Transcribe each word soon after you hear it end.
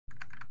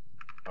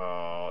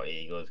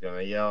Eagle's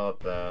gonna yell at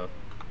them.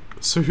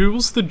 So who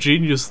was the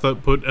genius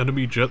that put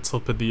enemy jets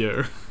up in the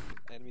air?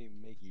 Enemy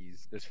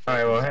Miggies.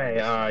 Alright, well,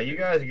 hey, you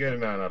guys good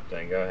amount up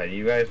then. Go ahead.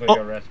 You guys wanna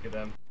go rescue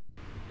them?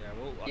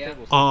 Yeah, I think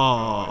we'll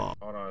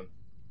Hold on.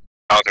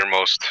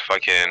 Outermost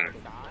fucking.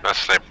 That's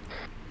sniper.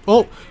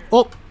 Oh!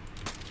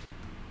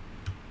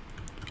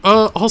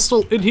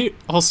 Hostile in here.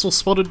 Hostile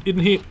spotted in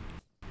here.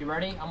 You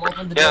ready? I'm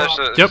opening the door. Yeah,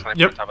 there's a sniper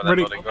Yep, on top of that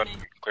ready. building. Go ahead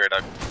and clear it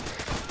out.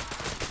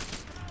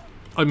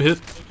 I'm hit.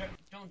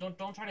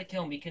 Don't try to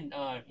kill him. We can,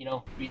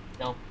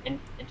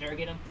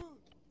 interrogate him.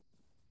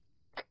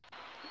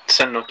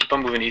 Sentinel, keep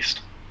on moving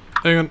east.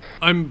 Hang on,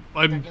 I'm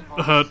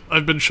hurt.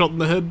 I've been shot in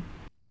the head.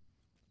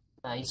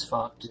 Nah, he's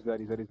fucked. He's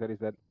dead.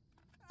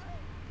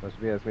 That's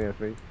me. I'm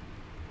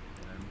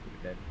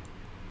dead.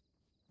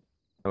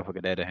 I'm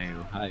fucking dead.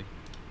 Hi.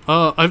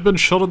 I've been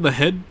shot in the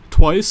head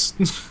twice.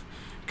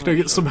 Can I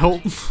get some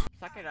help?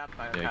 Suck it up,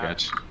 Yeah,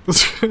 gotcha.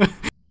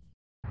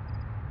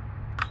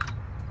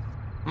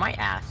 My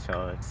ass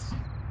hurts.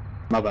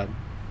 My bad.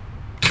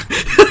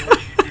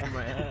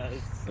 My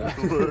ass.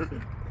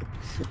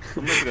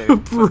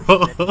 Bro.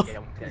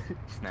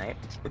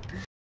 Sniped.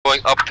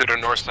 Going up to the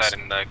north side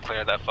and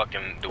clear that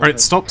fucking door. Alright,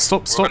 stop. We're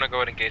gonna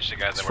go and engage the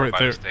guys that were right by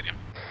there. the stadium.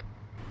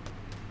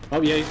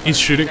 Oh yeah, He's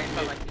shooting.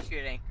 He's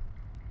shooting.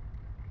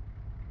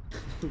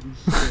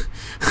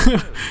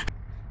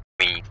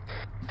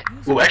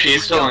 Oh, actually,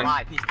 he's still in.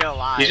 alive. He's still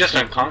alive. He's just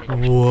unconscious.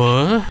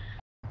 What?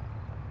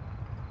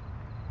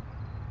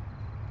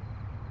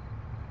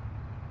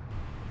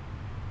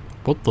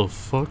 What the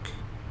fuck?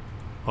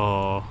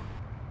 Alright,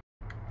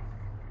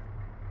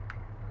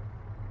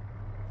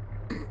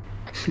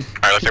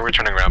 looks like we're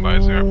turning around,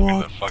 boys. We're getting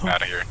the fuck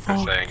out of here. They're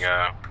saying,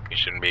 we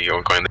shouldn't be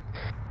going there.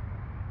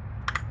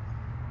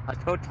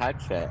 Let's go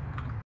touch it.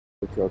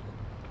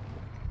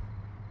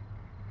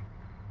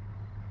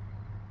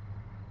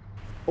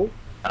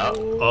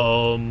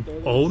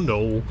 Oh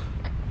no.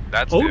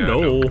 That's Oh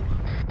no.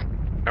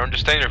 Everyone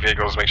just stay in your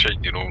vehicles, make sure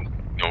you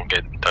don't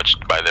get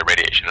touched by the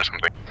radiation or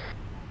something.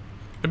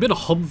 I'm in a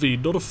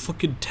Humvee, not a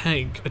fucking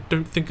tank. I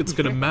don't think it's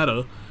gonna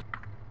matter.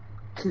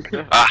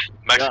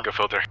 Mexico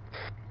filter.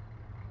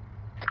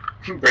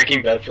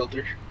 Breaking Bad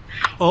filter.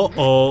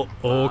 Oh,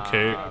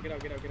 okay.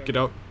 Get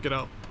out.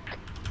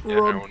 Yeah,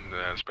 Run. everyone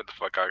spread the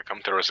fuck out.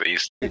 Come towards the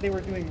east. They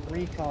were doing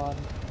recon.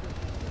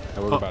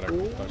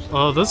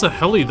 There's a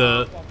heli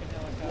there.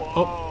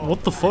 Oh,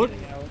 what the fuck?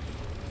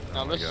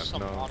 No, this is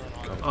some modern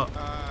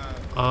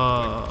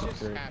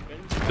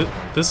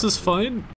This is fine?